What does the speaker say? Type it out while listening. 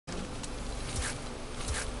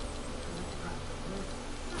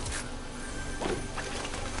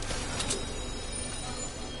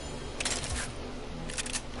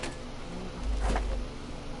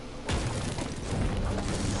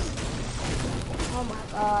Oh my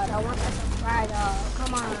god, I want that to fry dog.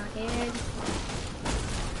 Come on, kid.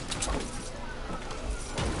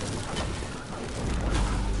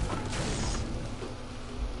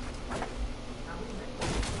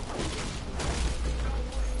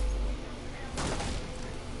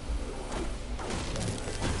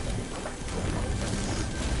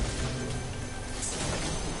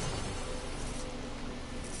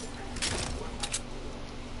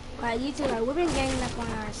 Alright, you two, like, we've been ganging up on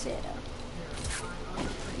our shit, though.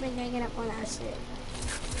 We've been ganging up on our shit.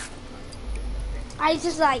 I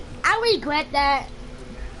just, like, I regret that.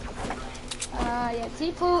 Yeah,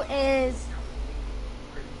 Tipu is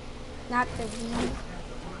not the V,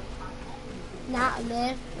 not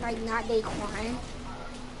Liv, like, not Daquan.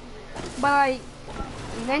 But, like,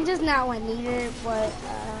 Ninja's not one neither, but,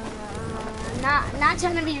 not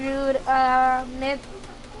trying to be rude, Myth.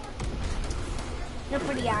 You're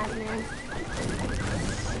pretty ass, man.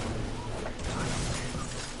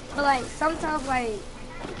 But like sometimes like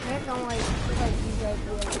Myth don't like use that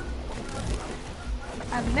good.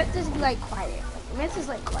 Myth just be like quiet. Like, Myth is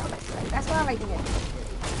like quiet. Like that's why I like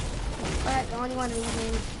Myth. But the only one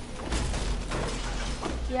reason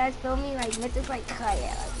you guys feel me, like Myth is like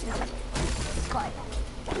quiet. Like it's quiet.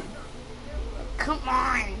 Like, come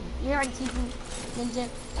on. You're on TV Ninja.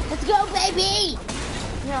 Let's go, baby!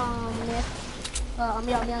 No, Myth.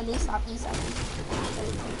 Stop.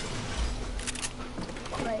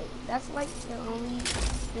 Like, that's like the only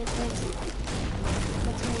difference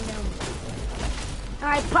between them. And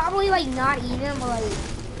I probably like not eat them, but like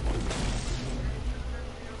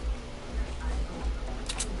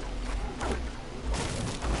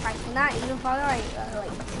I cannot eat them probably like 2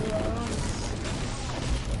 of them.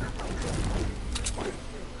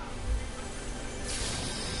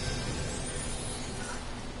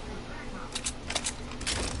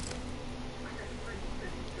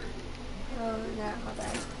 Oh, no, my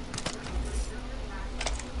bad.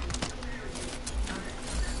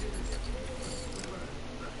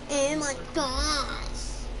 Oh my gosh.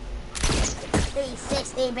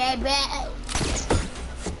 360, baby.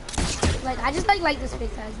 Like, I just like this big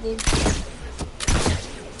size, dude.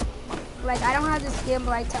 Like, I don't have the skin, but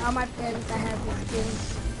like to all my friends that have the skin,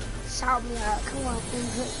 shout me out. Come on,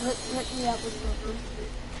 please, hook me up with something.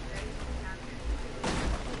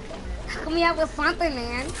 Hook me up with something,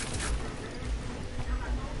 man.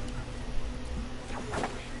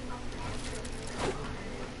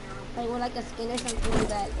 Like with like a skin or something like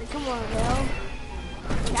that. Like, come on, bro.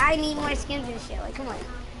 Like, I need more skins and shit. Like, come on.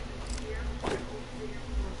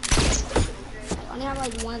 I only have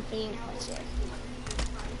like one fan for shit.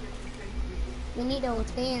 We need those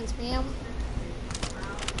fans, fam.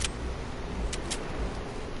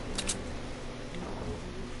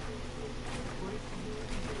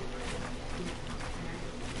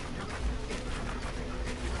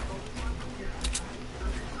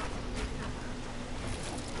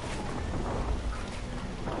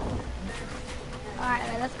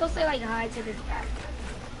 Let's go say like hi to this guy.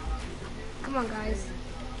 Come on, guys.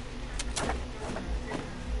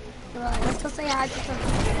 Alright, let's go say hi to some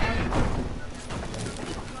people.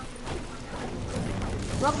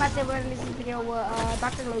 Welcome back to everyone in this video with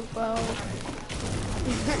Dr. Lupo.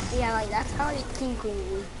 Yeah, like that's how it's King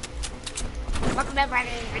Cool. Welcome to everyone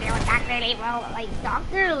in this video with Dr. Lupo. Like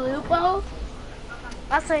Dr. Lupo.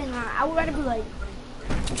 That's like I would rather be like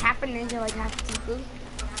half a ninja, like half a Tipu.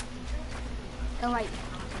 And like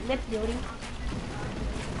lip building.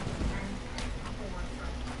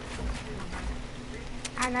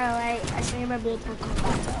 I know, right? I shouldn't even be able to come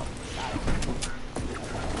back, so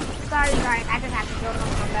sorry guys, I just have to build on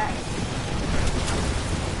combat.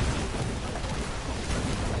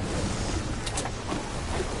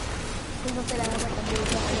 People say that I was like a blue.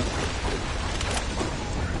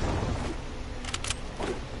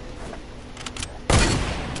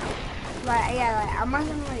 But yeah, like I'm not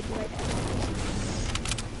gonna like do like that.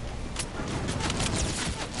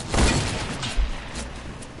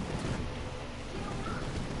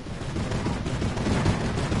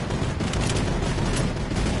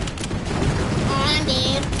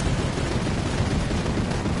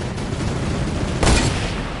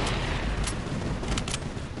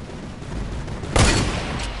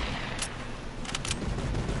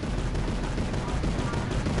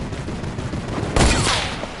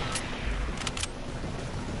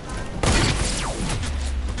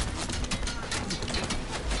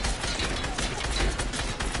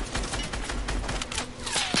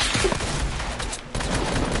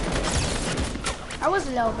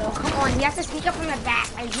 Low, bro. Come on, you have to sneak up from the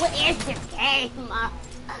back. Like, what is this game?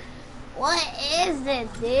 What is this,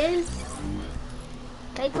 dude?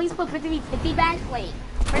 Can you please put 50-50 back? Wait,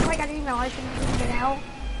 first like I didn't even like him get out.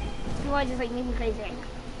 People just like make me crazy.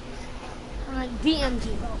 I'm like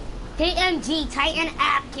DMG, bro. DMG, Titan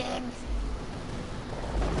Atkins.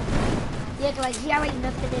 Yeah, like he had like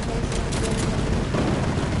nothing in his.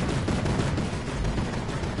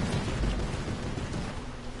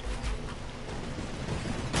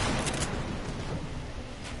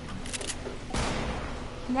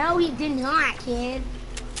 No, he did not, kid.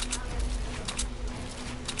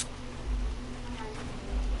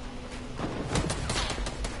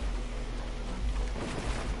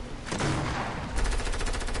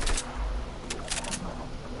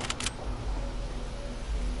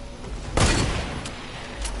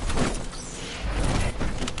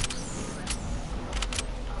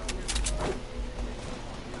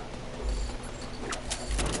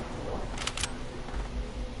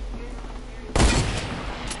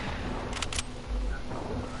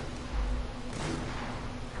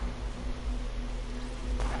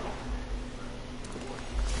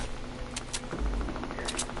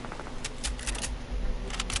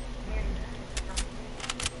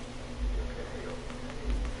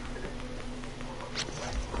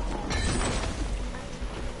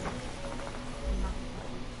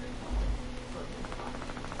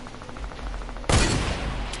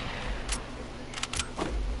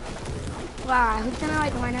 Wow, who's gonna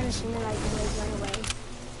like run out of shooting like run away?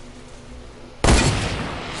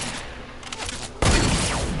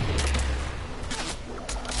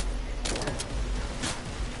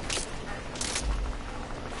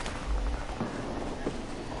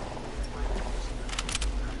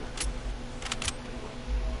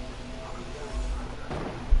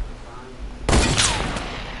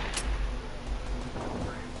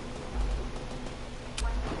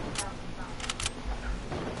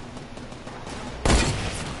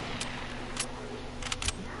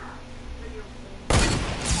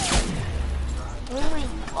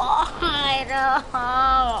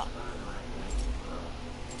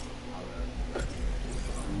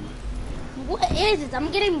 What is this?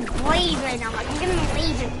 I'm getting blazed right now. Like, I'm getting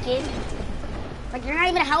lasered, kid. Like, you're not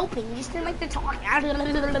even helping. You just didn't like to talk.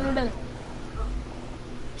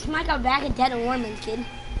 It's like a bag of dead Ormond, kid.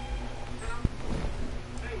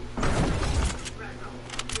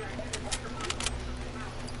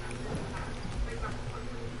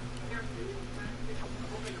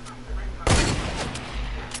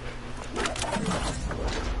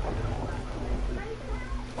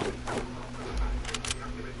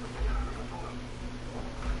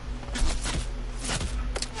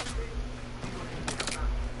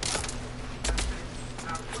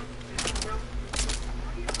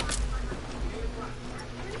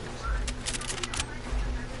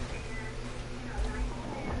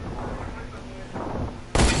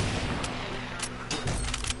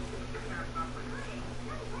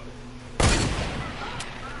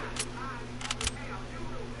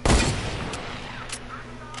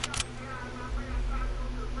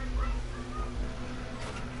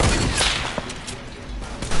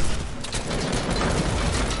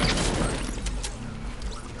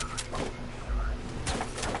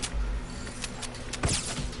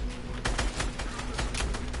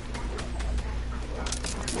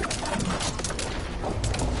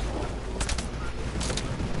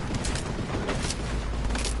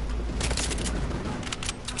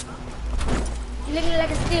 Looking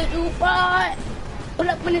like a steel do fraud. Pull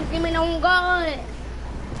up when it's screaming on God.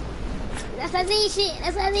 That's a Z shit.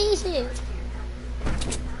 That's a Z shit.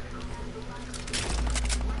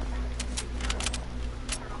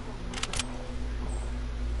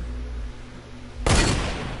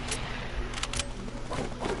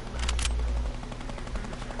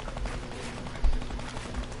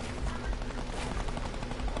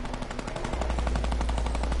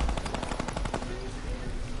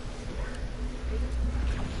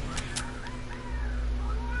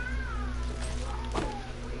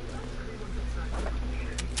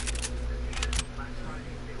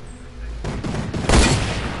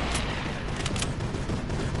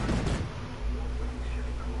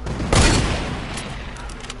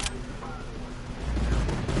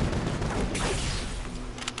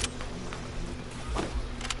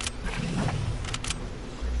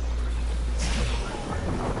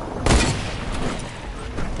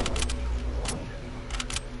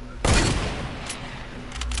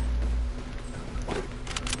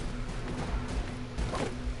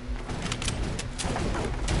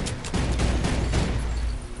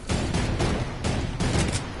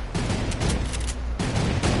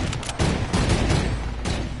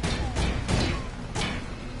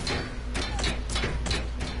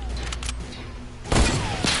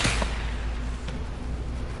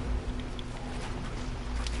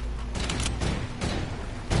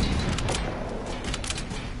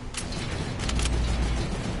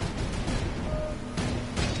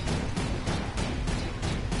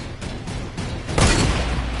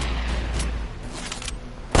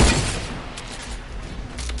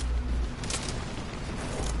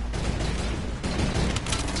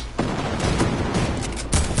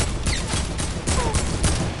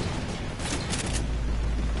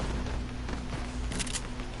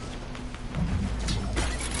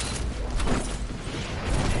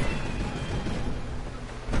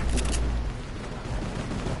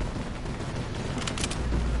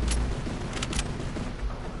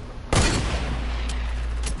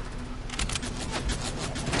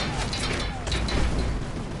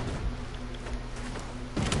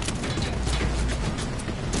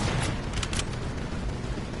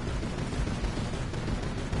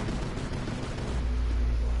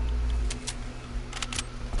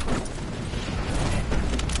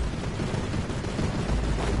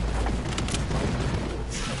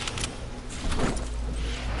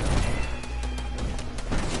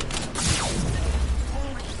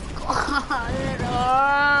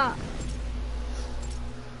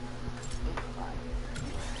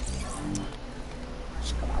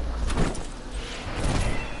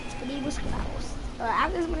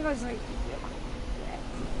 After this, I'm gonna go sleep.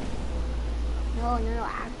 No,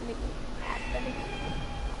 after the.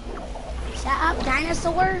 Shut up,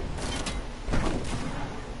 dinosaur.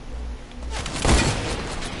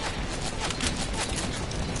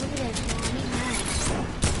 Look at this, mommy.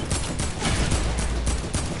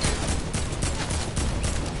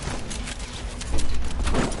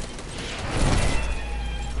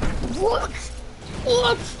 What?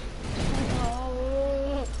 What?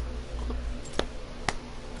 Oh.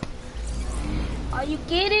 Are you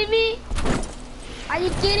kidding me? Are you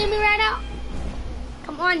kidding me right now?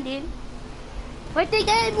 Come on, dude. Let the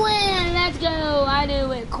game win. Let's go. I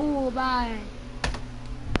knew it. Cool. Bye.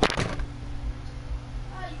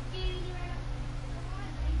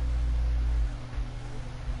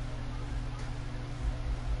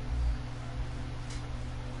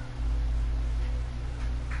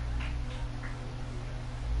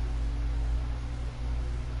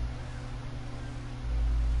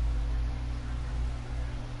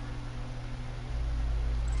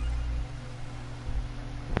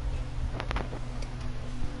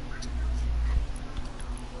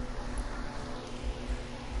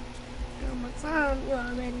 You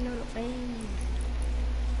already know the fame.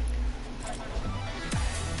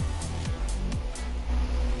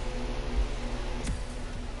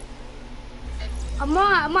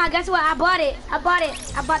 Amar, guess what? I bought it. I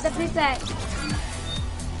bought the pickaxe.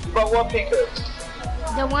 But what pickaxe?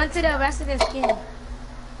 The one to the rest of the skin.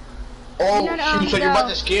 Oh, you know so you bought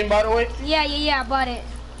the skin, by the way? Yeah, I bought it.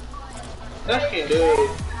 That skin, dude.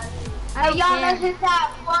 Hey, y'all, let's hit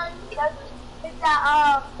that one.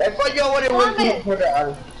 That's what y'all want to win for the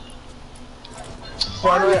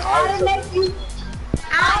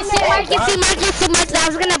Marcus, I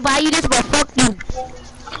was gonna buy you this, but fuck you.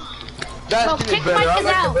 That's kick better. Marcus I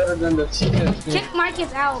like out. it better than the chicken skin. Kick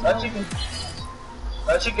Marcus out, bro.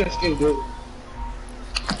 That chicken skin, dude.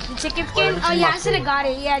 The chicken skin? Oh yeah, I should have got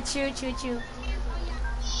it. Yeah, true. Let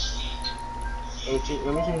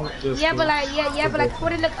me see this Yeah, skin. but like,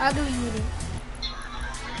 would it look ugly with it?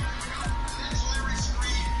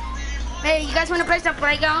 Hey, you guys want to play some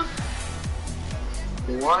playground?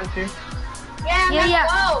 You want to? Yeah.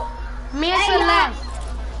 Go. Me and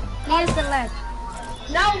Celeste.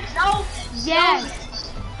 No.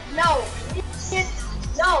 Yes. No.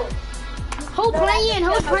 Who's playing?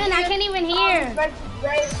 I can't even hear.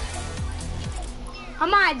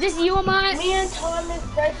 Amon, this you, Amon? Me and Thomas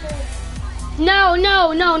versus... No.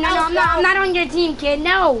 I'm not on your team, kid.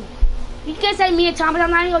 No. You can say me and Thomas.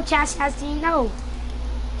 I'm not on your chat team. No.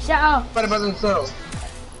 Shut up. What about themselves?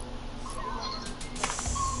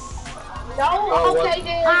 No? Okay,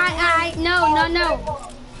 then. Alright, no.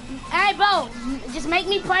 Hey, bro, just make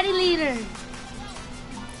me party leader.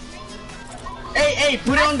 Hey,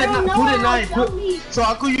 put it on the night. So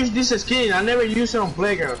I could use this skin. I never use it on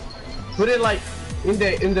playground. Put it like in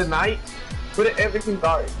the night. Put it everything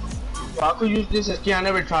dark. So I could use this skin. I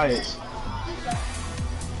never tried it.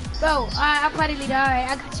 Bro, I'll party leader.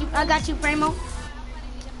 Alright, I got you, Framo.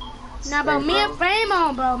 Nah, bro, me and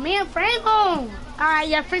Framo. Alright,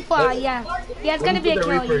 yeah, free fall, yeah. Yeah, it's gonna be a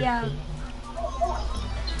kill, yeah.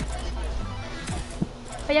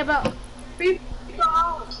 Oh, yeah, bro.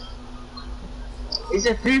 Is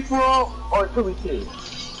it free for all or 2v2?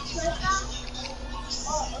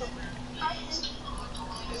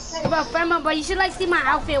 Bro, Framo, bro, you should like see my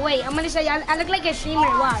outfit. Wait, I'm gonna show you. I look like a streamer.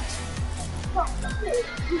 Watch.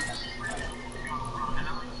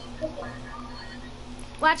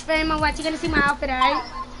 Watch, Framo, watch. You're gonna see my outfit, alright?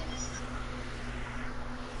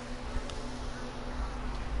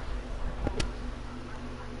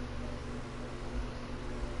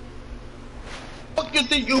 Fucking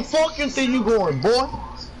think you going, boy?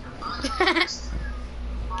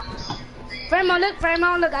 Framo,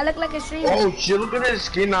 look, I look like a streamer. Oh shit, look at that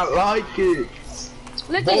skin, I like it.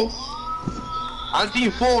 Look Boy, it. I'm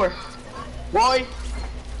team 4. Boy.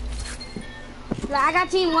 Like, I got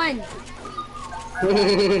team 1.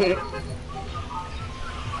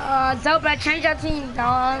 Zobra, change your team,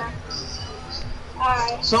 dog.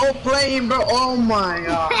 So playing, bro. Oh my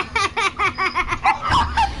god.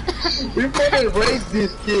 We better race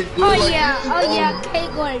this kid, dude. Oh yeah,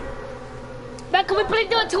 cake work. But can we please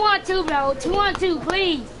do a 2-on-2, bro? 2-on-2,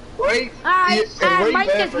 please. Wait. Alright,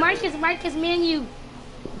 Marcus, me and you.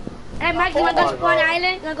 Hey, Marcus, you wanna go spawn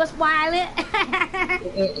island? Let's go.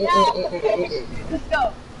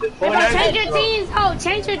 Hey, bro,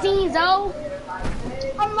 change your teams, oh.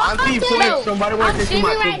 I'm team 4, somebody wants to see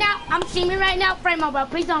my team. I'm streaming right now, Framo, bro.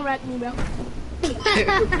 Please don't wreck me, bro. Okay,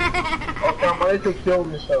 I'm ready to kill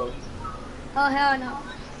this though. Oh, hell no.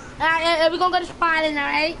 Alright, we're gonna go to spawn island,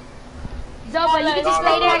 alright? Zoba, you can just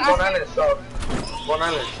stay there. Spawn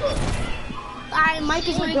Island shot. Alright,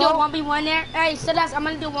 Marcus, wanna do a 1v1 there? Hey, so that's, I'm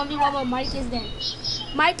gonna do a 1v1 with Marcus then.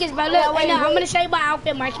 Marcus, bro, look, wait, I'm gonna show you my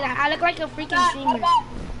outfit, Marcus. I look like a freaking streamer.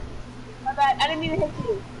 My bad. I didn't mean to hit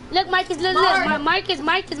you. Look, Marcus, look, Marcus,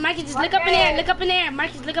 just look up in the air,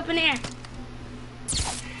 Marcus, look up in the air.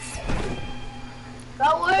 Go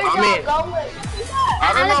where, I mean, go where. I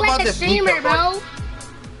don't know look about like a the streamer, Pika, bro.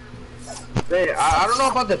 Hey, I don't know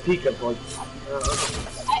about the Pika, but.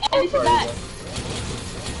 Sorry.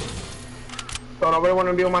 So nobody want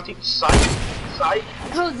to be on my team? Psych.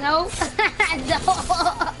 Oh, no. No.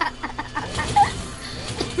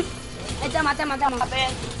 Hey, tell me.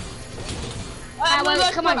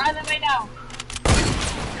 Alright, come on. Island right now.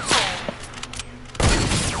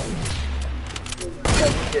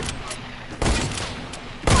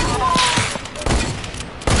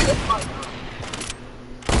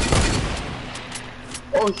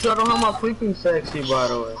 Oh shit, I don't have my freaking sexy, by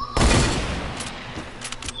the way.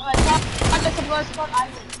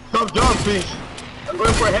 Stop jumping! I'm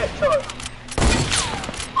going for a headshot.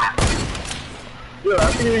 Dude, I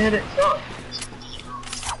can't even hit it shot.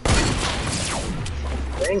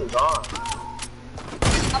 Dang God.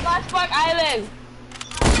 I'm on Spark Island.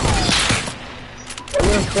 We're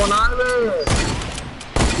going to Spawn Island.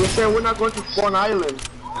 You said we're not going to Spawn Island.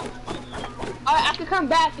 I can come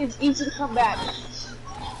back. It's easy to come back.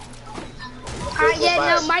 Alright, yeah,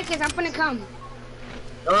 no, Marcus, I'm finna come.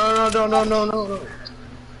 No.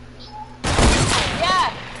 Yeah.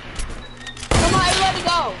 Come on, everybody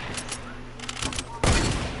go.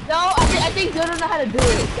 No, I think they don't know how to do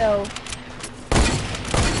it, so.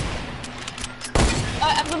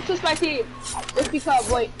 I'm gonna switch my team. Let's become,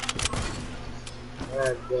 wait.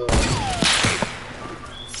 Let's go.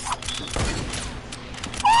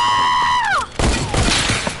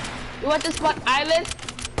 You want to spot Island?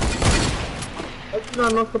 That's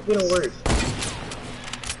not gonna work.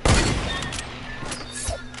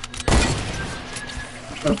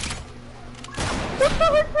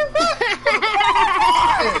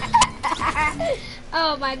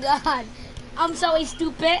 Oh my God. I'm so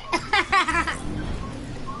stupid.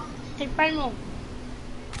 Hey, Primo.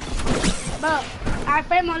 Bro, alright,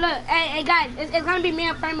 Primo, look. Hey, guys, it's gonna be me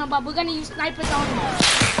and Primo, but we're gonna use snipers on him.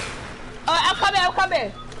 I'm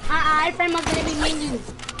coming. Alright, Primo's gonna be me and you.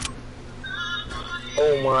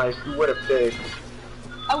 Oh my, what a pig.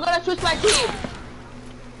 I'm gonna switch my team.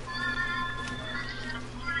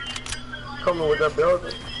 Coming with that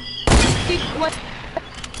building. What?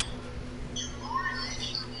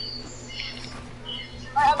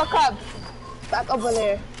 Alright, I'm gonna come. Back over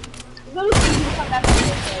there. It's really easy to come back over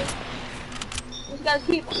there.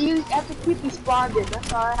 You have to keep responding.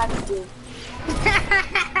 That's all I have to do.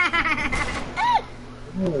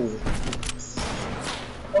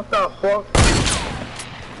 What the fuck?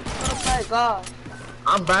 Oh my God.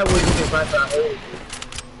 I'm bad with this if I hate it.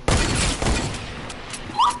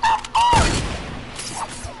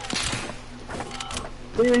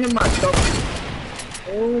 Don't even hit my stuff.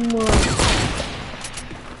 Oh my.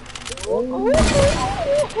 Oh my.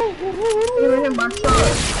 Don't even hit my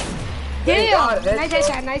shot. Damn! God, Nice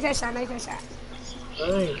headshot.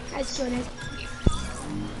 Dang. That's good.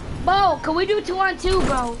 Bro, can we do 2-on-2,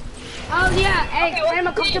 bro? Oh yeah, hey, Okay,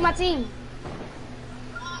 Primo, come to my team.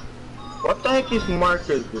 What the heck is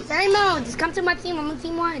Marcus? Primo, just come to my team. I'm on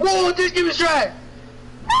team 1. Whoa, just give me a strike!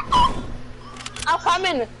 I'm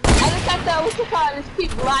coming. I just have to, what's it called? Just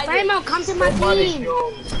keep gliding. Primo, come to my team.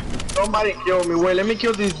 Somebody kill me. Wait, let me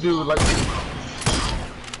kill this dude. Like,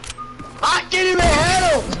 I can't even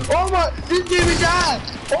handle. Oh my, this dude is died.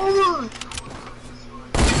 Oh my.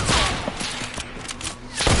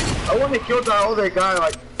 I want to kill that other guy.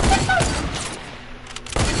 Like.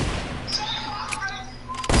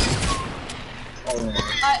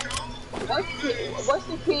 What's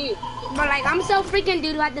the key? But like, I'm so freaking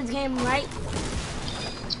dude at this game, right?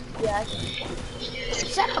 Yes.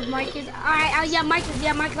 Shut up, Marcus. Alright, yeah, Marcus.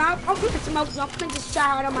 I'm gonna smoke, so I'm gonna just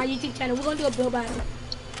try out on my YouTube channel. We're gonna do a build battle.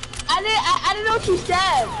 I didn't know what you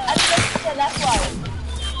said. That's why.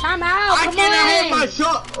 Time out. I Come can't on. hit my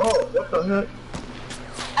shot. Oh, what the heck?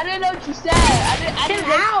 I didn't know what you said. I didn't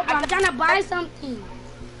Chill out, bro. I'm trying to buy something.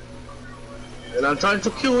 And I'm trying to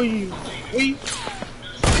kill you. Wait.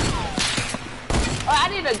 Oh, I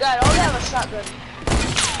need a gun. I only have a shotgun.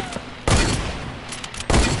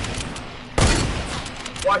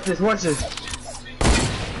 Watch this.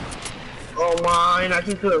 Oh mine, I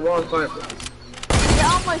think to the wrong sniper. They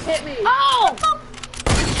almost hit me. Oh!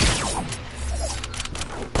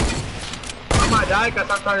 I might die because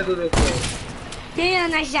I'm trying to do this thing.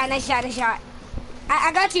 Damn, nice shot.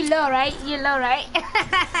 I got you low, right? You're low, right?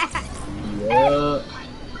 Yeah.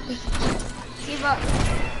 Give up.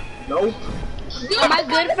 Nope. Am I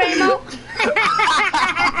good, Framo?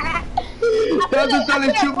 That's trying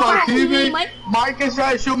to shoot my teammate. Mike is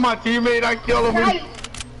trying to shoot my teammate. I kill him. Snipe.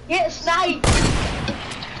 Get sniped.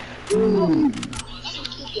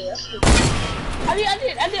 I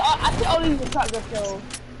did only use the shotgun kill.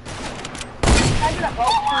 I did a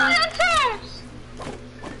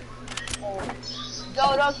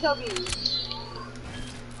no, don't kill me.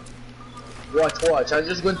 Watch. I'm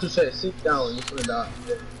just going to say, sit down. You're gonna die.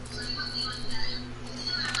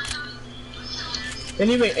 Can't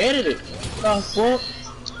even edit it. The fuck?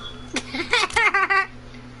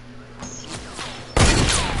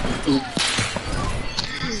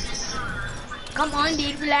 Come on,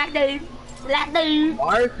 dude. Relax, dude.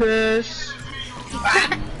 Marcus.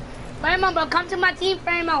 Framo, bro, come to my team,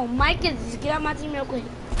 Framo. Marcus, just get out my team real quick.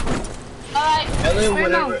 Alright. Ellen,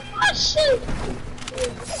 whatever. Oh shit!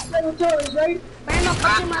 Framo,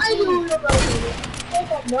 come to my team.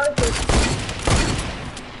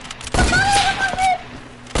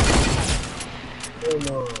 Oh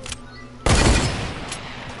no.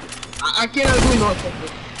 I cannot do nothing.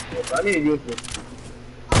 I need to use it.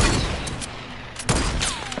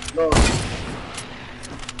 No.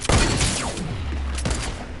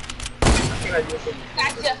 I cannot use it.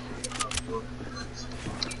 Gotcha.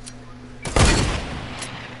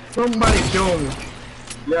 Somebody kill me.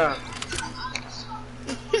 Yeah.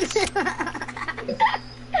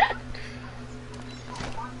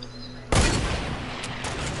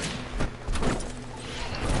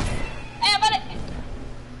 Hey, I'm out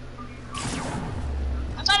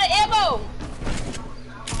of ammo.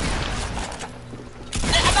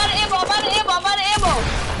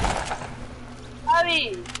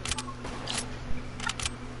 Hurry.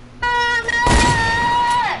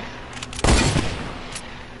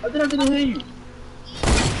 I didn't hear you.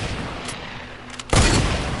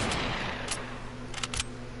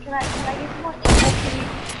 Can I get more ammo,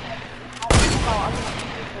 please?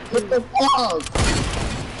 What the fuck?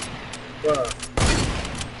 Bruh.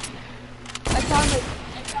 I found it.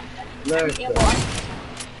 Nice. Ammo.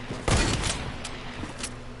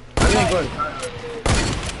 I didn't go.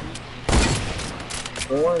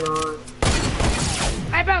 Going on.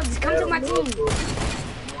 Alright, bro, just come to my team.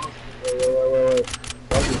 Wait.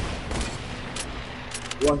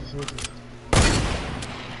 Watch this.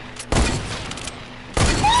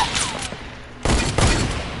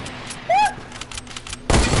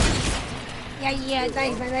 Yeah,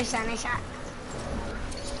 thanks, man. Nice shot.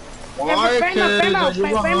 Marcus,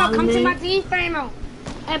 Framo, come to my team, Framo.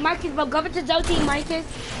 Hey, Marcus, bro, go over to Joe team, Marcus.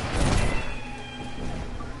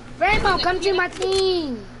 Framo, come to my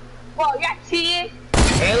team. Whoa, you got cheated?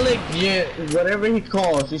 Alec, yeah, whatever he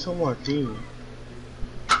calls, he's on my team.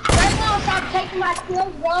 Right now, stop taking my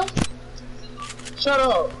kills, bro. Shut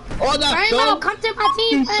up. Oh, that Framo, come to my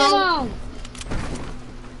team, Framo.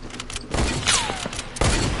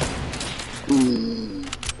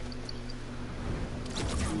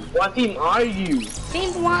 What team are you?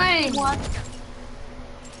 Team 1.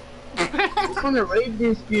 I'm gonna raid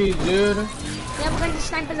this kid, dude. Yeah, because the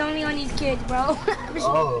sniper's only on these kids, bro.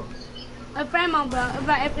 Oh. A Framo, bro.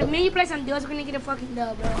 If me and you play some deals, we're gonna get a fucking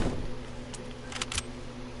dub, bro.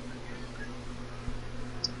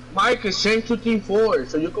 Mike is change to team 4,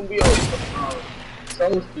 so you can be a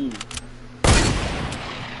solo team.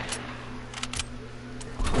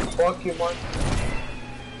 Fuck you, Mike.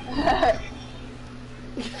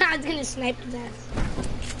 I was gonna snipe his ass.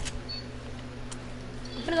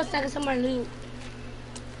 I'm gonna go stack some more loot.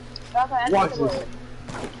 Watch this.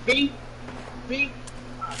 B. See,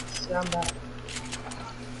 I'm back.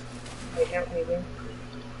 Hey, help me again.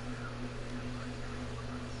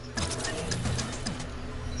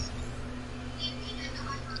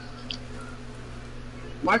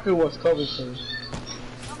 Michael was covered soon.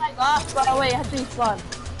 Oh my gosh, by the way, that thing's fun.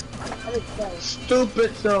 That is fun.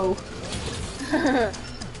 Stupid so.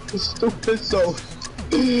 Stupid so.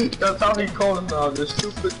 That's how he calls him now, the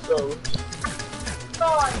stupid so.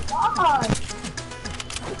 Oh my god!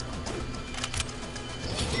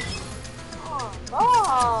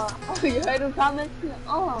 Oh, you heard him comment?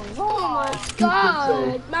 Oh Oh my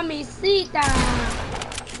god, mamacita.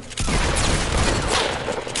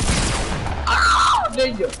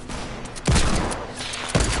 Ninja.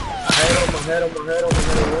 I had him.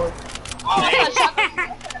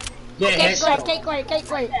 Yeah, Cake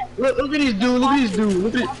work. look at this dude,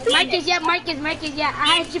 Marcus, yeah. I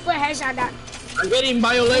had you for a headshot down. I'm getting Yeah, but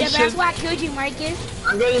violation. that's why I killed you, Marcus.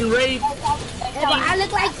 I'm getting raped. Yeah, but I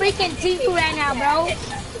look like freaking Tifu right now, bro.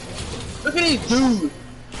 Look at this dude.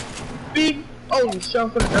 Big. Oh, shit, I'm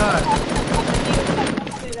gonna die.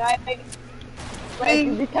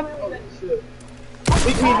 Big. Oh, shit.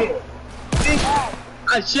 Look me there. See?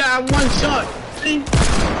 I shot one shot. See?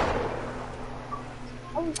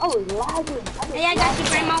 I was lagging. Hey, I got you,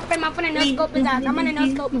 Primo. Primo, I'm finna no scope his ass. I'm gonna no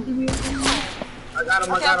scope him. I got him.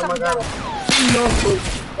 No scope.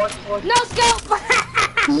 No scope!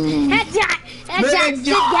 Headshot! Headshot!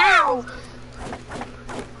 Sit down!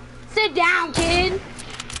 Sit down, kid!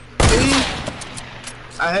 See?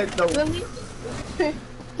 I had the...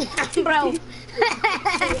 Bro.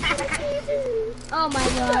 Oh my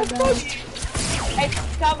god, bro. Hey,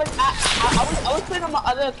 Thomas, I was playing on my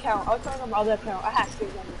other account. I hacked it.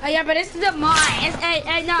 Oh yeah, but this is a mod. Hey,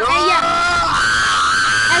 no, hey, yeah.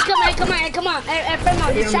 Hey, come on. Hey,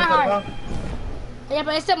 Primo, just shot hard. Yeah,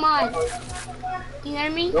 but it's a mod. You hear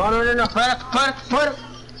me? No. Para.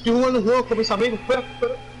 You want to walk with mis amigos. Para.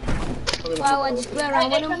 Well, I just play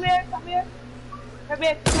around with him. Come here.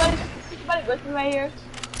 Somebody listen right here.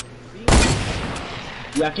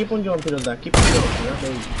 Yeah, keep on jumping on that. Keep on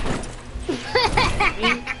jumping.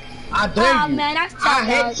 I dare you. Oh man, that's tough. I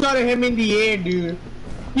headshotted him in the air, dude.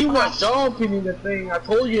 He was jumping in the thing. I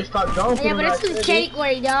told you to stop jumping. Yeah, but this is cake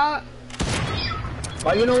work, dog.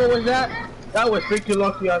 But you know what was that? That was freaking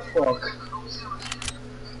lucky as fuck.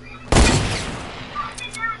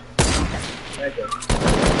 Right there.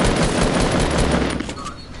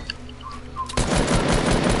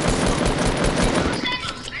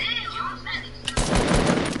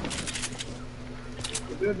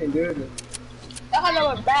 Good. I know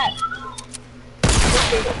we're back.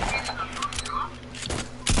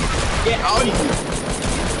 Get out of here.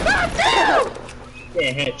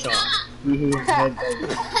 Yeah, headshot.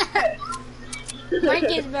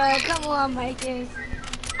 Marcus, bro, come on, Marcus.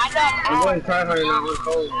 I know. I'm going to try her now. I'm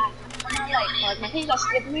cold. My hands are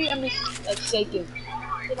slippery. I'm just like shaking.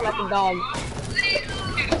 Shaking like a dog.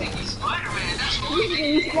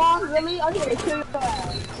 You spawn, really? I'm gonna kill your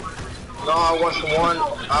ass. No, I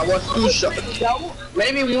was two shots.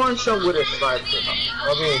 Maybe one shot with a sniper.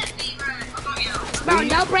 Bro,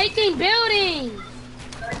 no breaking building.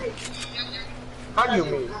 How do you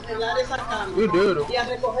mean? You do.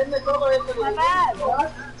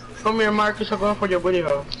 Come here, Marcus. I'm going for your booty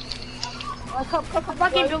hole.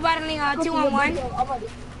 Fucking do battling 2-on-1.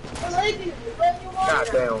 God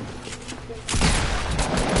damn.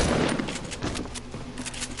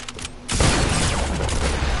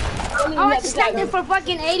 Oh, it's distracted for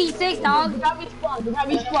fucking 86, dog. Do not respawn.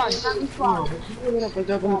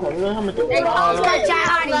 Hey, I'll start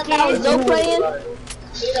tryharding, kid. Still playing?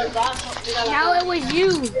 No, it was you.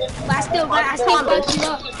 But I still fucked you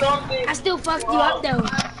up. I still fucked you up, though.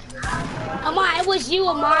 Amar, it was you,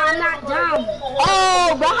 Amar. I'm not dumb.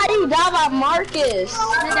 Oh, but how do you die by Marcus?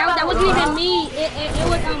 That wasn't even me. It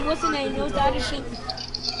was, what's his name? It was the other shit.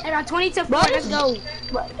 Hey, 20 to 4, let's go.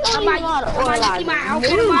 Amar, you see my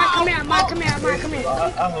outfit? Amar, come here. Amar, come here,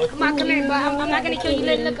 bro. I'm not gonna kill you.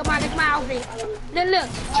 Look, Amar, look at my outfit. Look.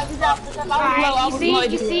 Alright,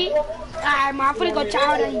 you see? Alright, Amar, I'm gonna go try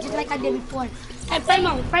hard on you just like I did before. Hey,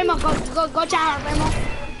 Primo, go try hard, Primo.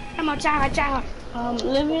 Primo, try hard.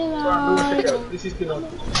 Leave me alone. This is good. How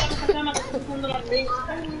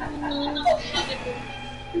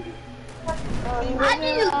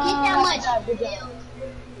did you get that much?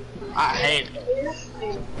 I hate it.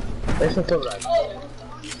 Listen to that.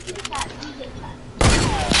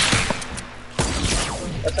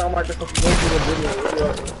 That's how Marcus was going through the video.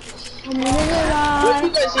 What you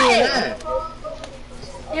guys see that?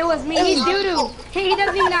 It was me. He's doo-doo. He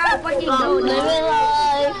doesn't even know how to fucking do it.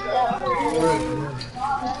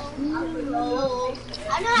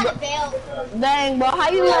 I know how to fail. Dang, bro, how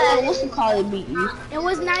you let what's it called beat you? It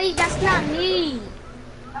was not. That's not me.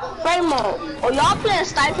 Primo, oh y'all playing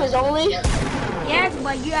snipers only? Yes,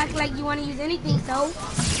 but you act like you want to use anything, so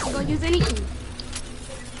I'm gonna use anything.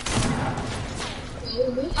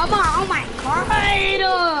 Oh my god!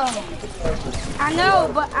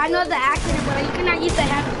 I know the accident, but you cannot use the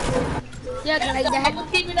heavy. Yeah, like the heavy.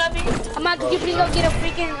 I'm not. Could you please go get a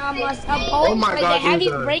freaking a bolt? Oh my like god, the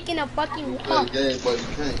heavy's breaking a fucking wall.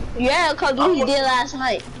 Yeah, cause we did last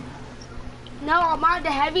night. No,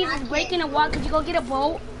 the heavies is breaking a wall. Could you go get a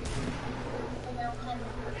bolt?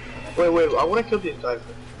 Wait, I wanna kill this guy.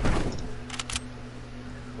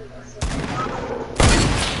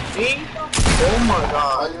 See? Oh my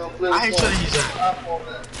god. I ain't sure he's that.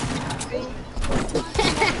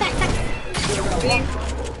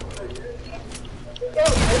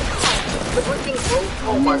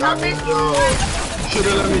 Oh my god, yo.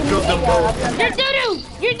 Should've let me kill them both.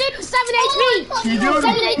 You're doo-doo! 7 HP! He doo-doo!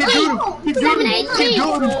 7 HP! 7 HP!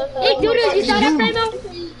 He doo-doo! You saw that, Primo?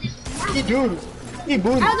 He doo-doo! He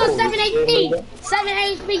booty! I was on 7 HP! 7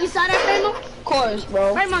 HP! You saw that, Primo? course,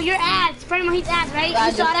 bro. Primo, your ass. Primo, he's ass, right? I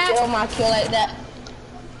You saw just that? steal my kill like that.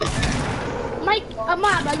 Mike,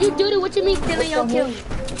 Mom, are you doo-doo? What you mean stealing your kill?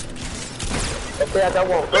 Okay, I got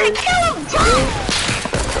one. I kill him, Tom!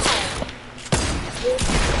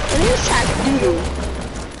 And he's trying to do this.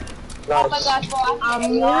 Oh my gosh, bro. I'm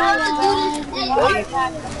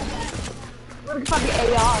What the fuck is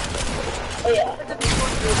AR? Oh yeah.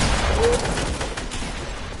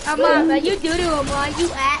 Mom, are you doo-doo, Mom? You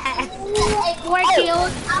ass. 4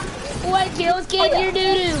 kills. 4 kills, kid, you're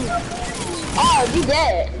doo-doo. Oh, you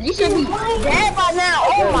dead. You should be dead by now.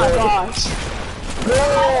 Oh my gosh. No, I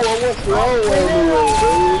was wrong with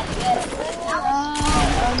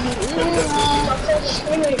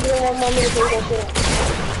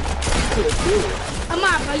Come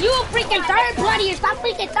on, bro. You a freaking third party. Stop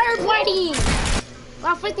freaking third partying.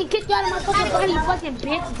 I'll freaking kick you out of my fucking body, you fucking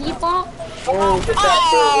bitch. Default. Oh,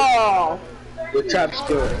 the trap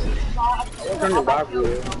skill.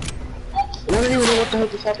 I don't even know what the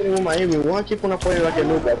heck is happening with my aiming. Why I keep on playing like a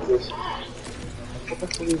noob at this? What the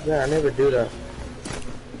fuck is that? I never do that.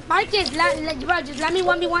 Marcus, bro, just let me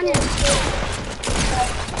 1v1 him.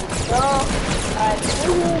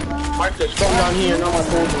 Marcus, come down here and I'm gonna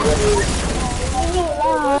phone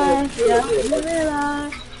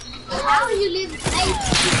How you live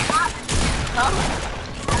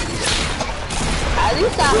At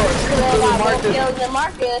least I was still got more kills than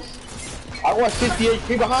Marcus. I was 50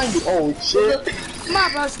 HP behind you. Oh shit. Come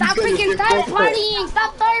on, bro. Stop freaking third partying.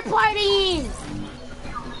 Stop third partying.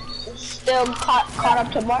 Still caught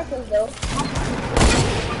up to Marcus though.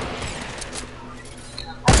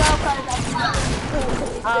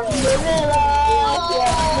 I'm vanilla.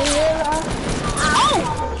 Oh!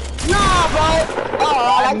 Nah, bro. Oh, I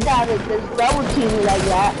like that. It's double team like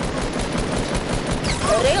that.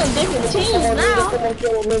 Oh, they on different teams now.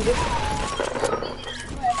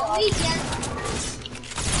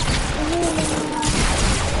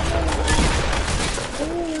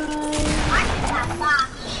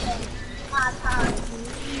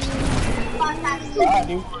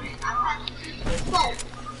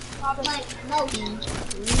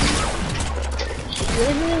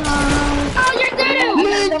 Oh, you're doo-doo.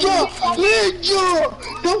 Ninja!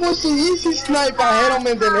 That was the easy snipe. I hit him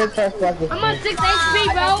and then it starts like I'm on 6 HP,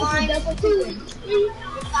 bro.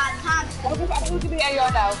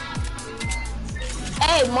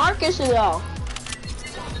 Hey, Marcus and y'all.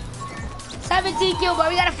 17 kill, bro.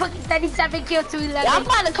 We got a fucking 37 kill to 11. I'm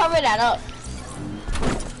about to cover that up.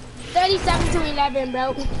 37 to 11,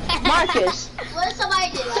 bro. Marcus. What if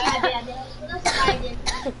somebody did? What if somebody did?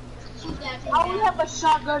 I only have a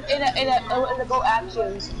shotgun in the go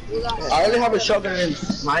actions. I only have a shotgun and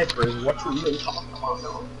snipers. What you even talking about?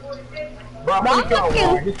 Bro, I'm I'm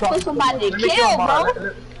looking for somebody to kill, bro.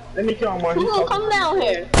 Let me kill him, man. Who's gonna come down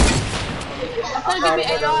here? I'm gonna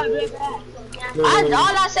give me AR.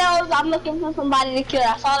 All I said was I'm looking for somebody to kill.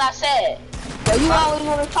 That's all I said. But you always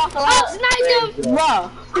want to talk a lot. Oh, snipe him. Bro,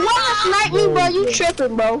 you wanna snipe me, bro? You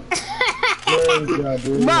tripping, bro?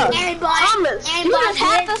 Bro, Thomas, you just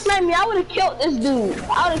had to snipe me. I would have killed this dude.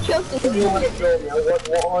 I would have killed this dude. You want to kill me? I want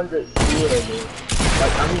 100. Yeah, dude.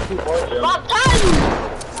 Like, I need 200. Bro, I'm telling you.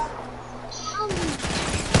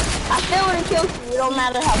 I still would have killed you. It don't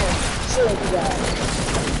matter how much shit you got.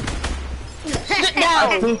 Sit down.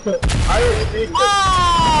 Oh,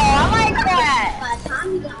 I like that.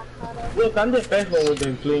 Look, I'm the best one with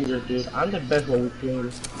them clingers, dude. I'm the best one with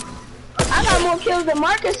clingers. I got more kills than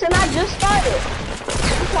Marcus and I just started.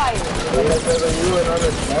 Be quiet.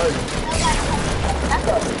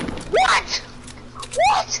 What?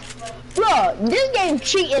 What? Bro, this game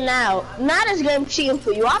cheating now. Now this game cheating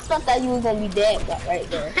for you. I thought that you was gonna be dead right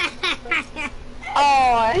there.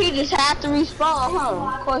 Oh, he just had to respawn,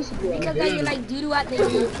 huh? Of course he did. Because now you're like doo-doo out there.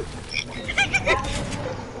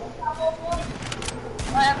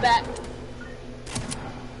 I'm back.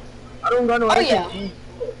 I don't got no SMG.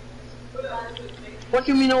 What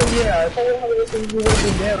you mean, oh yeah? If I don't have an SMG, you would have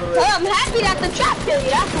been dead already. Well, I'm happy that the trap killed you.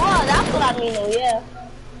 That's what I mean, oh yeah.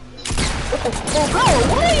 Oh, bro,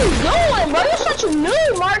 what are you doing, bro? You're such a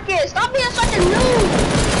noob, Marcus. Stop being such a noob.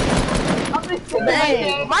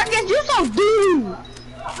 Dang. Marcus, you so dude.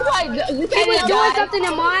 He was doing something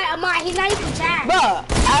to Amar. He's not even chat. Bro,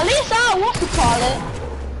 at least I want to call it.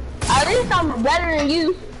 At least I'm better than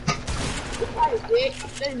you. This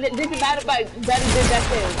is better than that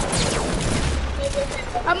thing.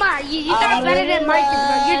 Amar, you're not better than Marcus,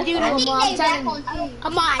 bro. You're doo-doo, Amar. I'm telling you.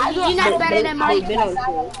 Amar, you're not better than Marcus.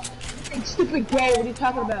 Stupid game, what are you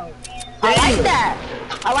talking about? I like that.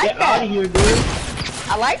 I like that. Get out of here, dude.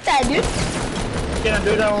 I like that, dude. Can I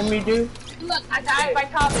do that on me, dude? Look, I died by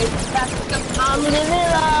comments. I'm living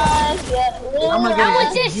life, yeah. I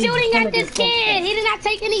was just shooting at this kid. He did not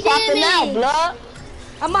take any damage. Out,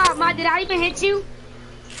 blood. Ma, did I even hit you?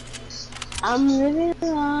 I'm living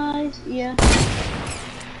life, yeah.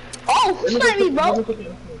 Oh, who sniped me, bro?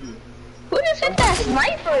 Who just hit that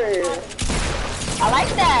sniper? I like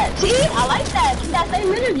that. See, I like that. Keep that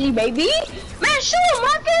same energy, baby. Man, shoot him,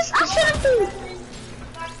 Marcus. I shot him too.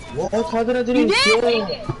 What? How did I didn't kill him?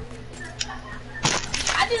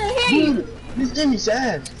 I didn't hear you. This game is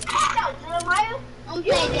sad. I'm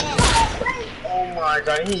playing that. Oh my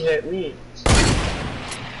god, he hit me.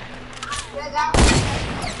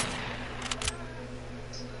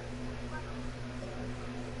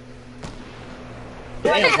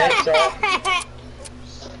 Damn, headshot.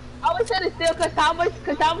 I was trying to steal because Thomas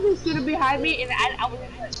was shooting behind me and I was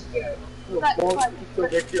just scared. What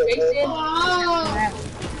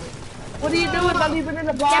are you doing? Don't leave it in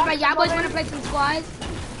the box. Yeah, but y'all boys wanna play some squads?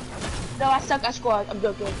 No, I suck at squads. I'm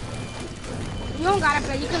joking. You don't gotta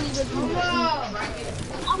play, you can leave it.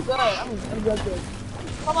 I'm good. I'm good.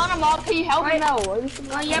 Come on, Amal, can you help me now?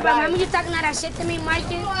 Oh yeah, but remember you talking all that shit to me,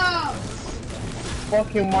 Marcus?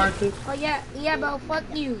 Fuck you, Marcus. Oh yeah, bro, fuck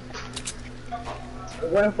you.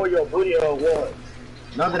 I'm waiting for your booty or what?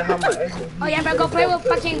 Now that I have my exit. Oh yeah, but go play with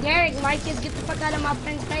fucking Derek, Marcus. Get the fuck out of my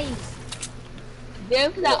friend's face.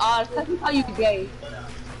 Derek's not odd. That's how you gay.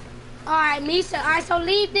 Alright, Misa. Alright, so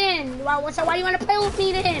leave then. So why do you wanna play with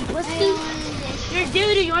me then, pussy? You're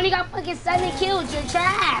doo-doo. You only got fucking 7 kills. You're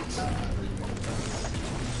trash.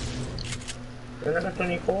 You're not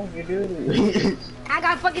 24, you do. I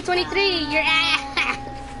got fucking 23. You're ass.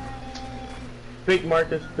 Pick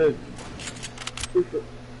Marcus, pick.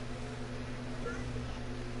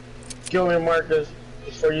 Kill me, Marcus.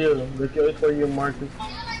 It's for you. The kill is for you, Marcus.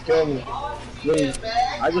 Kill me. Please.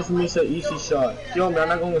 I just missed an easy shot. Kill me. I'm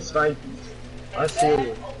not gonna snipe you. I see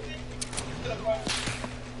you.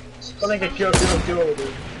 It's gonna get kill,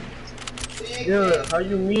 dude. Yeah, how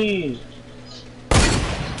you mean?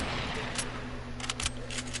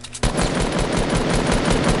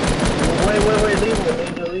 Wait,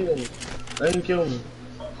 leave him. Let him kill me.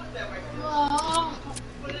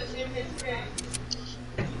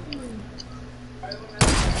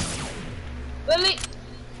 Lily.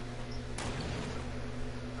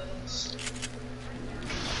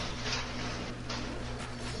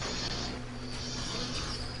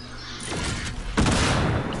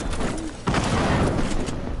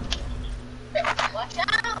 Watch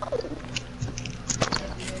out!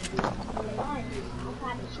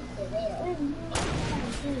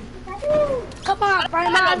 Come on,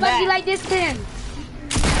 Brian. Let's be like this then.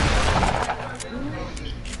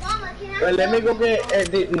 Wait, let me go get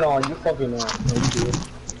edit. No, you fucking not. No, you do it.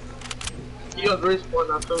 You just respawn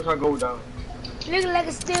as soon as I go down. Look like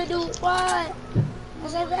a still do what?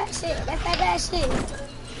 That's that bad shit. That's that bad shit.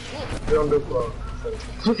 You don't do fraud.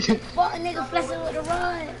 Fuck a nigga flexing with a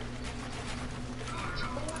rod.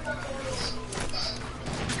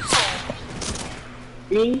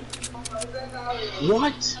 Me?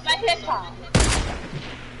 What? My hip hop.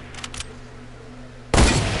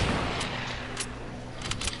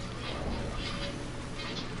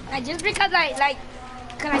 Just because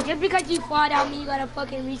just because you fall down, me, you gotta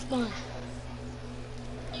fucking respawn.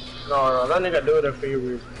 No, that nigga do it for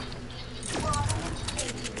you.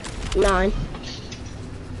 9.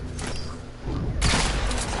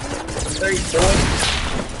 34.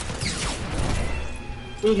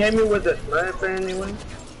 He hit me with the sniper anyway.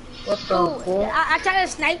 What the fuck? I tried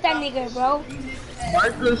to snipe that nigga, bro.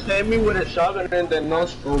 Marcus hit me with a shotgun and then no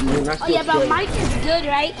scope me. Oh yeah, but Mike is good,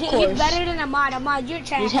 right? He's better than Ahmad. Ahmad, you're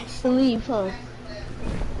trash. You have to leave, huh?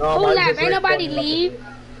 No, Who left? Ain't nobody leave.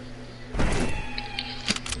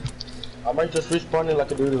 I might just respawn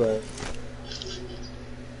like a dude like.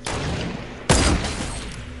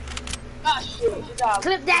 Ah, shit.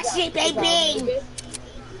 Clip that shit, baby.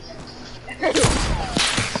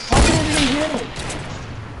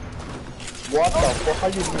 What the fuck? How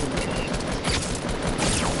you doing?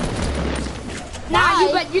 Nah,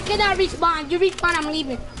 you cannot respawn. You respawn, I'm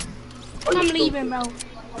leaving. I'm leaving, bro.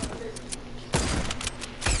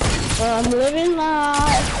 I'm living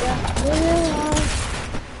life.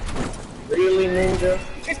 Really, ninja?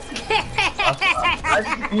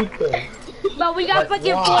 I speak them. Bro, we got Like,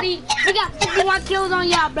 fucking wow. 40. We got 51 kills on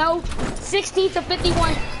y'all, bro. 16 to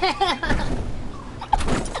 51.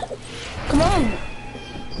 Come on.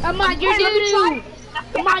 Ahmad, you're doo-doo.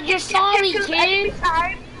 Ahmad, you're sorry, kid.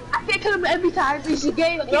 I can't kill him every time. He's a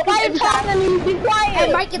game. Nobody talking to me. Be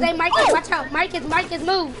quiet. Hey, Marcus, watch out. Marcus,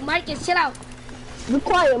 move. Marcus, chill out. Be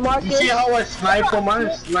quiet, Marcus. You see how I snipe on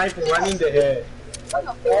mine? Snipe right in the head.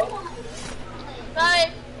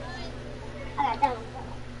 Sorry.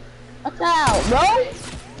 I out, bro.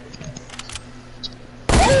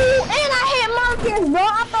 Oh, and I hit Marcus, bro. I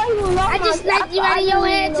thought he was on I just sniped you out of your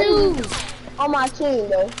head too. On my team,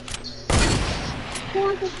 though.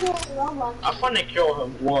 I'm gonna kill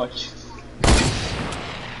him. Watch.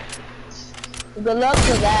 Good luck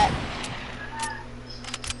for that.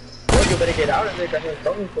 Well, you better get out of there, cause he's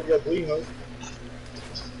coming for your booty hole.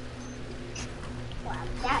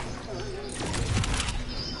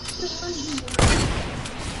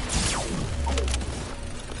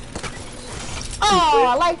 Oh,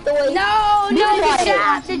 I like the way. No, Big no, hit. the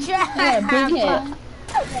trap, the trap. Yeah, big hit.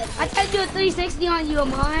 I tried to do a 360 on you,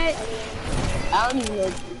 Ahmad. I don't even know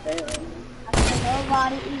what you're saying.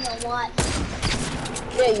 Nobody even wants.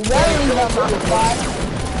 Yeah, you better leave on my squad.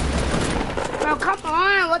 Bro, come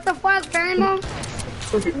on. What the fuck, Grandma?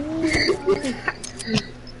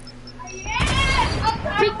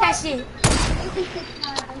 Pick that shit.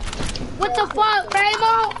 What the fuck,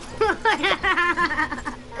 Grandma?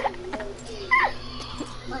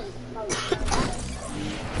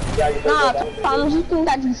 Nah, Thomas, you think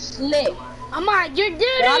that you slick. Ahmad, you're I think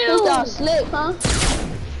doo-doo. y'all slick, huh?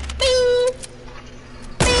 Bing!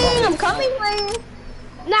 Bing! I'm coming for you.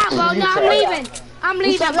 Nah, bro, no, I'm leaving. I'm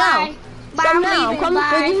leaving, Stop bye. now. Bye, Stop I'm now. I'm leaving, coming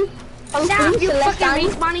for bye. you. I'm Stop, for you you, fucking Celestine.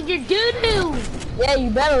 respawning your doo-doo. Yeah, you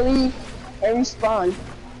better leave and respawn.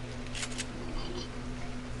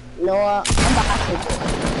 You know what? I'm about to.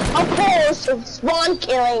 Of course, spawn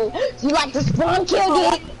killing. You like the spawn kill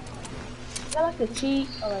game? I like to cheat.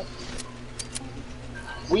 Alright.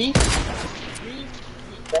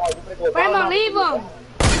 Grandma, leave him.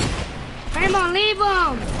 Grandma, leave him.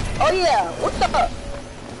 Oh yeah, what's up?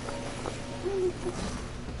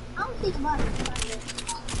 I don't think about it.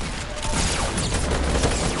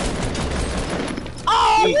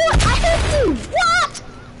 Oh, what? I hit you! What?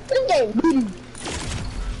 This game.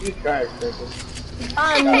 You guys, nigga.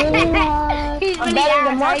 I'm really He's I'm really better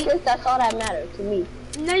than ass, right? Marcus, that's all that matters to me.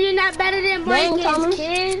 No, you're not better than Dang, Marcus, Thomas.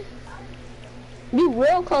 kid. You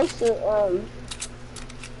real close to,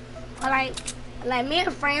 Like me and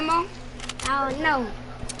Framo, I don't know.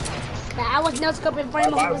 Like, I was no scoping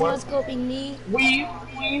Framo, he was no scoping me. and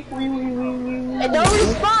don't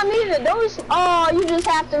respawn either, don't oh, you just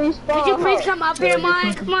have to respawn. Would you please huh? come up here,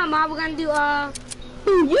 Mom? Come on, Mom, we're gonna do,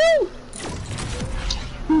 Who you?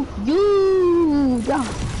 Who you? Yeah.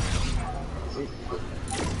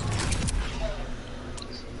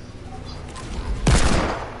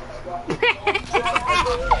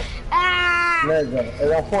 ah! Nigga,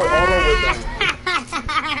 and I fought all over them.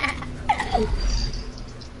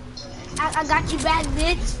 I got you back,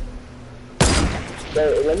 bitch.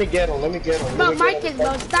 Let me get him, let me get him. Bro, Marcus,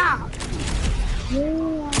 bro, stop.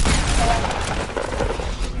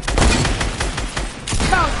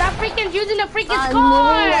 Bro, stop freaking using the freaking I score.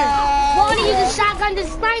 knew that. Why don't you use a shotgun to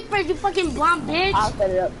snipers, you fucking bomb bitch? I'll set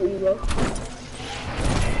it up for you, bro.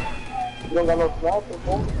 You don't got no sniper,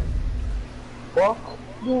 bro? What?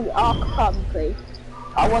 Dude, I'll probably play.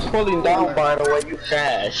 I was falling down by the way you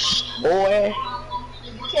crashed, boy.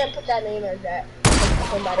 You can't put that name as that.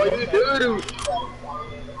 Oh, you do.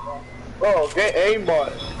 Bro, get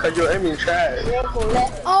aimbot, cause you're aiming trash.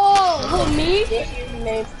 Oh, who, me?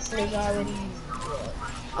 This name is already.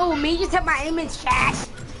 Oh, me? You said my aim is trash.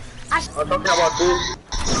 I'm talking about this.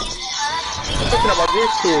 I'm talking about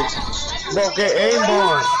this kid. Bro, get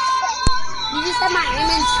aimbot. You just said my aim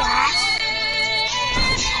is trash.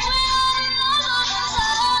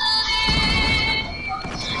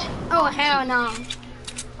 Oh, hell no.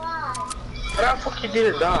 How the fuck you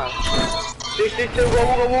didn't die? This, go.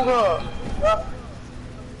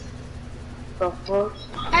 The fuck?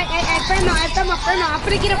 Hey, Framo, I'm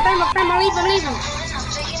gonna get a Framo, leave him.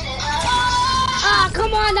 Ah,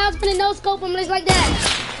 come on, I was gonna no scope him just like that.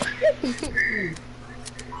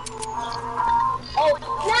 Oh,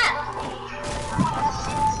 snap!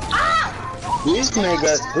 Ah! These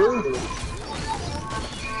niggas do.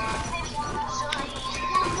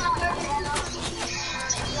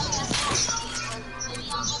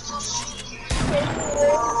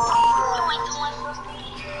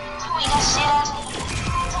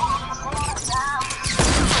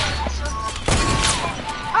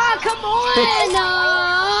 Oh, come on!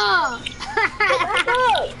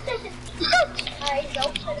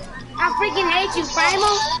 I freaking hate you,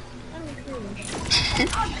 Framo.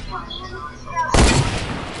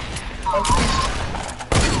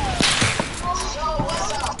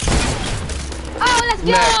 Oh, let's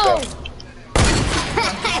go!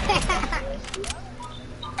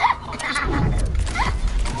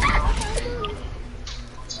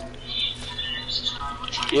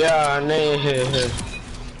 Yeah, name here.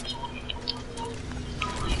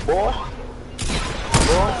 Boy.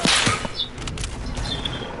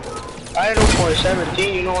 I had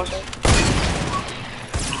 0.17, you know what I'm saying?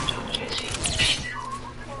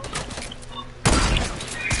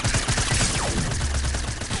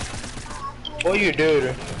 What you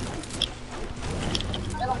do?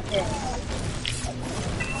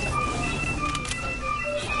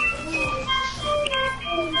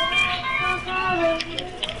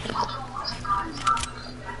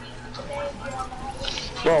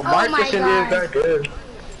 Bro, Oh my Marcus in there is god. that good.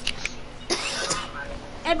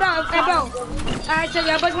 Hey bro. Alright, so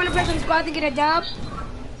y'all boys wanna play some squad to get a dub?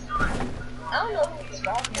 I don't know who this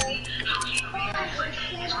guy is.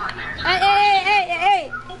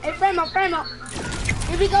 Hey, Framo.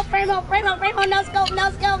 Here we go, Framo, no scope.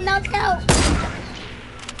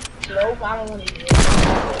 Nope, I don't want to do it.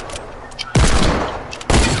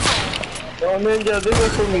 Yo, Ninja, this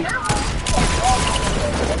is for me.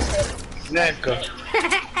 Neka.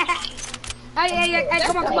 Hey,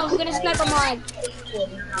 come on, we're gonna sniper mine.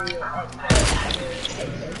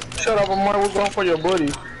 Shut up, Amar, we're going for your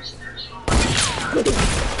buddy.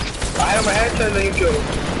 I have a headshot and you kill him.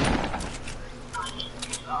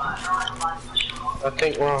 I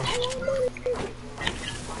think wrong.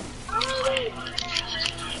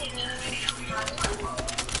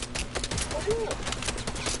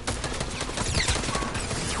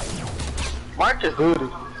 Marcus booty.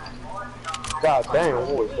 God damn,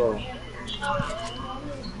 holy bro.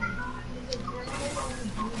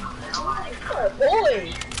 Oh,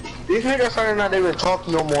 boy. These niggas are not even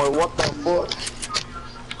talking no more. What the fuck?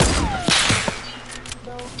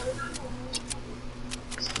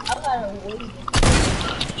 I gotta wait.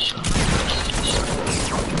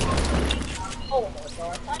 Oh my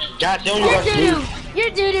god. God damn, you got Doo-doo.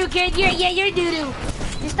 You're doo-doo, kid. You're doo-doo.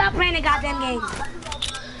 You stop playing the goddamn game.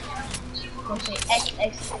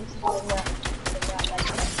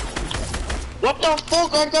 What the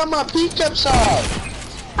fuck? I got my pickup shot.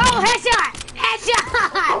 Oh, headshot!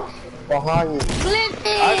 Behind you. Flip I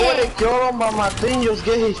it! want to kill him, but my thing just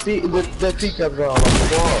get his feet, the pickup shot.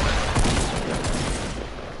 Like, what?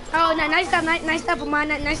 Oh, no, nice stuff of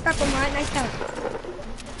mine.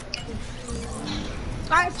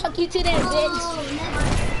 Alright, fuck you to that, bitch.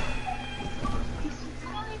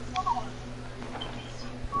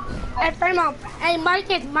 Hey, Framo. Hey,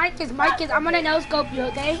 Marcus, I'm gonna no-scope you,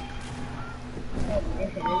 okay?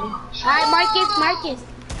 Alright, Marcus,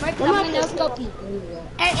 I'm gonna no-scope you.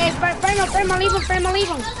 Hey, Framo, leave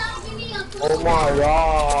him. Oh my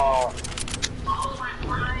god.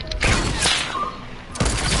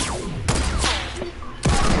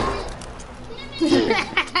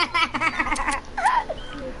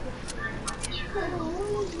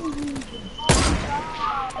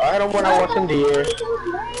 I don't want to watch in the air.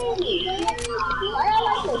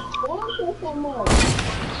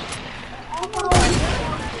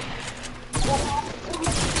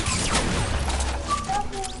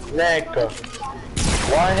 Neka.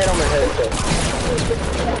 Why hit on my head?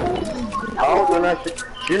 Oh,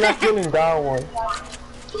 you're not killing that one.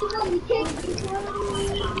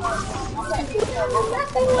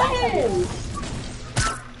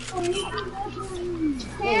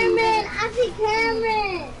 Cameron, I see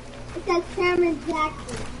Cameron. It says Cameron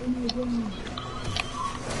Jackson.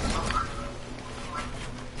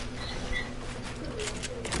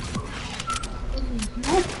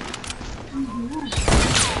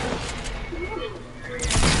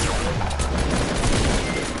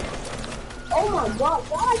 Oh my god,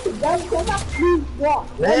 why is it done? Because I walk.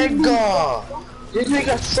 Nigga! This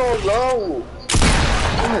nigga's so low!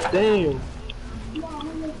 God damn.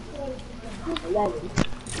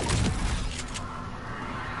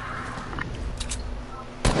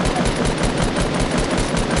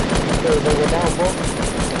 Go down, bro.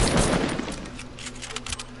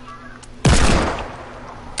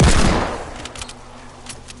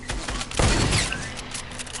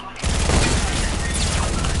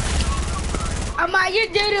 You're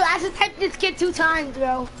doo-doo. I just typed this kid 2 times,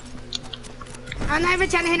 bro. I'm not even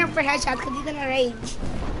trying to hit him for headshots because he's gonna rage.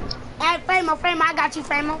 Hey, Framo, I got you,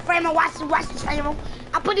 Framo, watch this, Framo.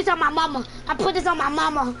 I put this on my mama. I put this on my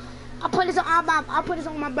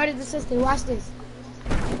brothers and sisters. Watch this.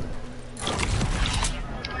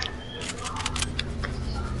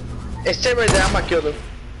 It's Tim right there. I'm gonna kill him.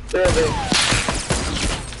 There.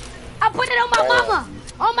 I put it on my mama.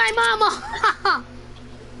 On my mama.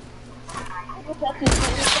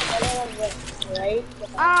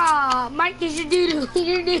 Ah, Marcus, you're doo-doo.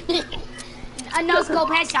 A no-scope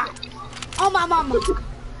headshot. On my mama. On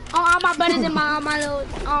all my brothers and my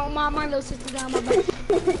little sisters and all my brothers.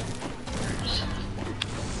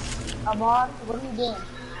 Amon, what are you doing?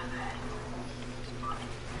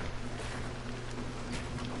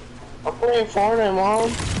 I'm playing Fortnite, Mom.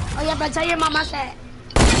 Oh yeah, but tell your mom I said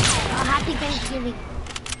happy Thanksgiving.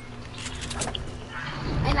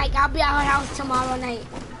 And like I'll be at her house tomorrow night.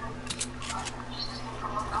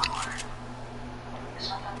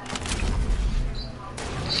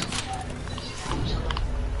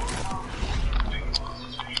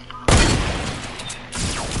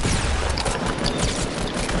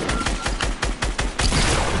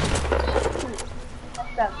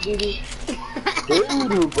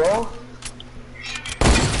 Doo-doo, bro.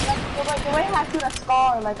 Like, the way I shoot a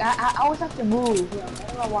scar, like, I always have to move, you know, I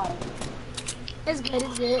don't know why. It's good,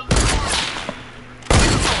 it's good.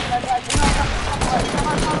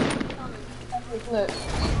 Look.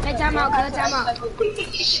 Hey, time out, good, time out.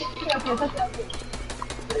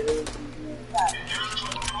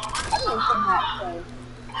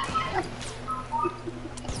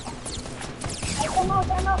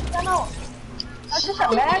 Time out. That's just a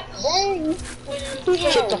match? Dang.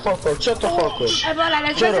 Shut the fuck up, shut the fuck up. Hey, bro, like,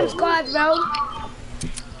 let's play some squads, bro.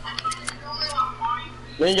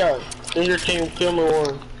 Ninja team, kill me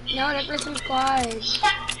one. No, let's play some squads.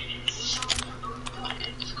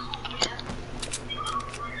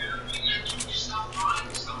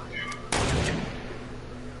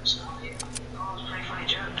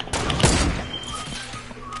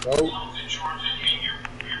 No.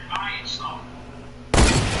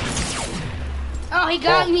 Oh, he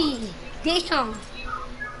got me. Damn.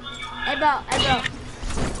 Hey, bro.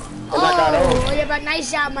 Oh, yeah, but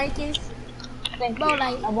nice shot, Marcus. Bro,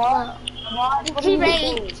 like, he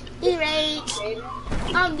raged.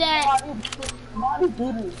 I'm dead. Hey,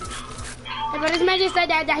 but this man just said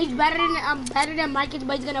that he's better than Marcus,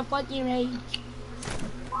 but he's gonna fucking rage.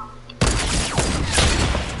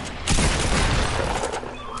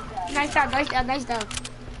 Nice job. I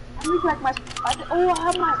look like my, I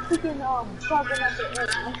have my freaking, shotgun at the end.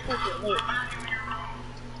 Let's take it, wait.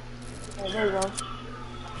 Okay, there you go.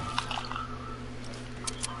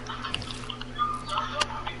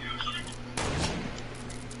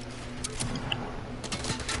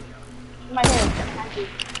 In my hand. Thank you.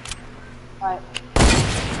 Alright.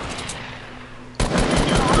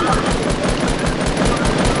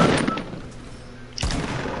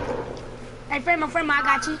 Hey, friend, I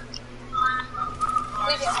got you. I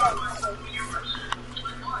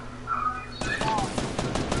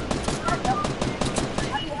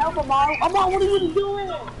need help, Amar. Amar, what are you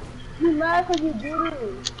doing? You mad because you did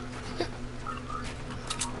it.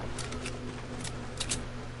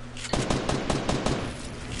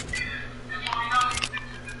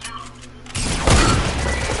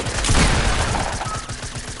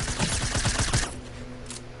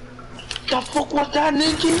 The fuck was that,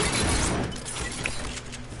 Ninja?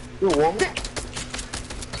 You won't?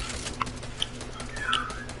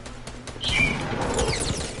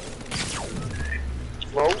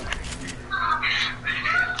 No?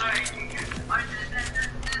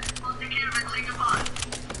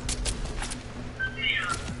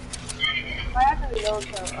 I have to reload, so,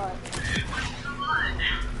 alright.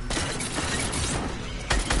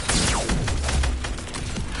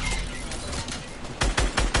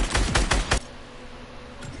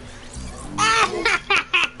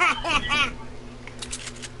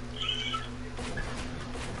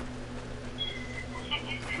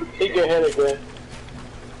 Take your head again.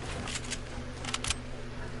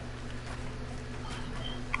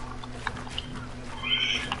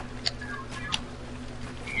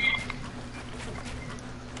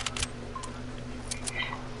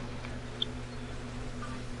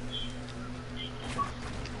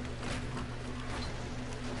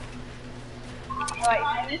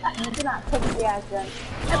 Alright, you cannot cook the ass then.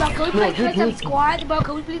 Hey, bro, can we play some squads, bro?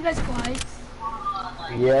 Can we please play squads?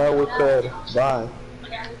 Yeah, we could. Bye.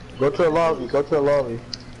 Go to the lobby, Alright,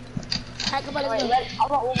 come on, let's go. I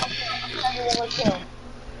want one more kill. I'm trying to do one more kill.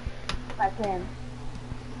 If I can.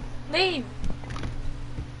 Leave.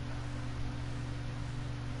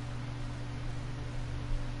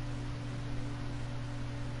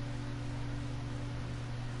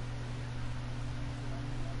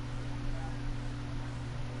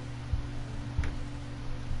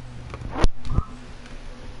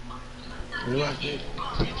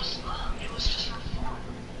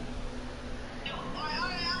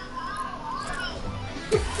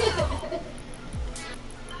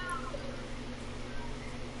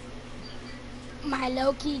 My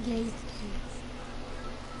low-key gay skins.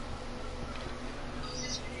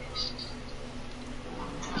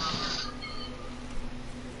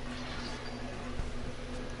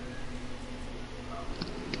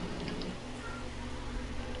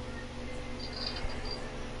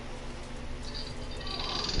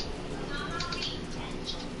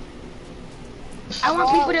 I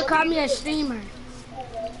want people to call me a streamer.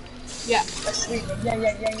 Yeah, let's sleep.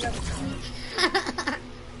 Yeah.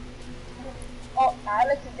 Oh,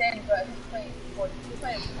 Alex is dead, but he's playing sports. He's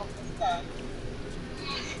playing stuff.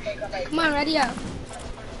 Come on, ready up.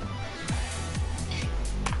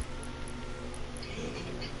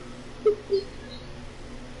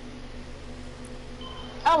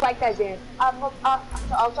 I don't like that game. I was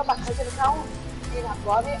on my cousin account, and I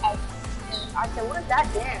bought it. And I said, what is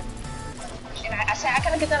that dance? And I said, I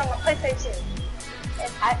gotta get that on my PlayStation.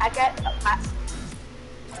 And I said,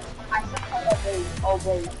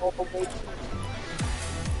 obey.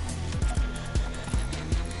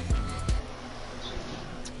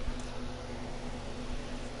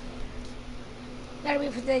 That'll be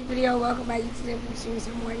for today's video. Welcome back to YouTube. We'll see you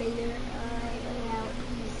some more later.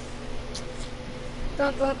 Peace.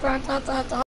 Dun, dun, dun, dun, dun, dun.